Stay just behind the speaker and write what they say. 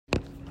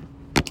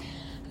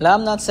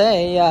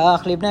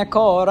למנצח לבני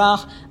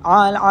קורח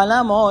על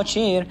עלמות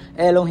שיר,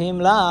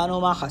 אלוהים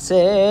לנו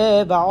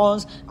מחסה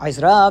בעוז,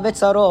 עזרה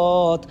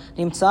בצרות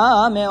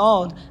נמצא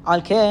מאוד,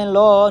 על כן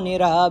לא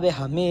נראה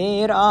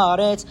בהמיר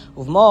ארץ,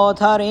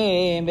 ובמות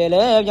הרים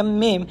בלב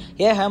ימים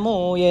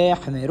יהמו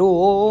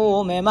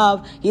יחמרו מימיו,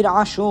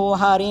 ירעשו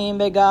הרים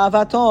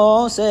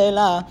בגאוותו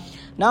סלע,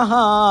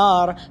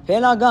 נהר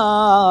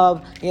פלגיו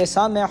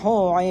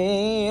ישמחו,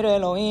 עיר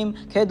אלוהים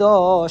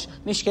קדוש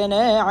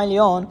משכני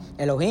עליון,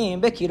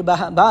 אלוהים בקרבה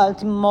בל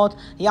תמות,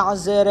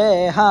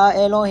 יעזריה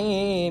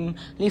אלוהים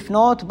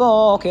לפנות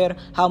בוקר,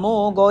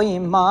 המו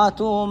גויים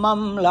מתו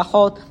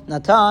ממלכות,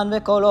 נתן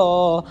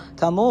בקולו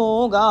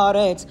תמוג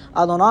ארץ,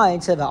 אדוני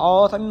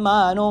צבאות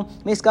עמנו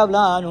משגב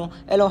לנו,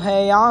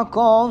 אלוהי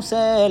יעקב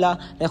סלע,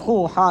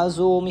 לכו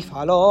חזו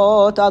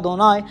מפעלות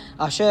אדוני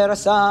אשר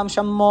שם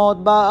שמות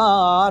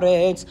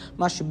בארץ,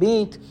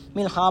 משבית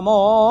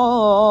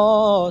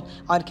מלחמות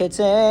עד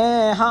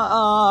קצה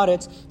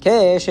הארץ,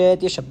 קשת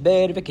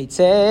ישבר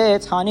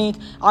וקיצץ חנית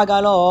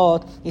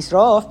עגלות,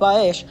 ישרוף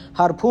באש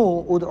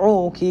הרפו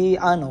ודעו, כי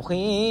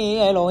אנוכי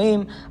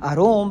אלוהים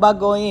ארום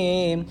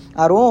בגויים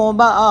ארום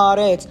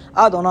בארץ,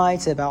 אדוני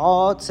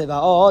צבאות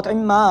צבאות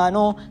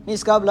עמנו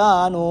משגב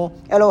לנו,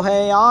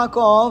 אלוהי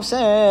יעקב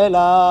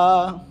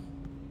סלע.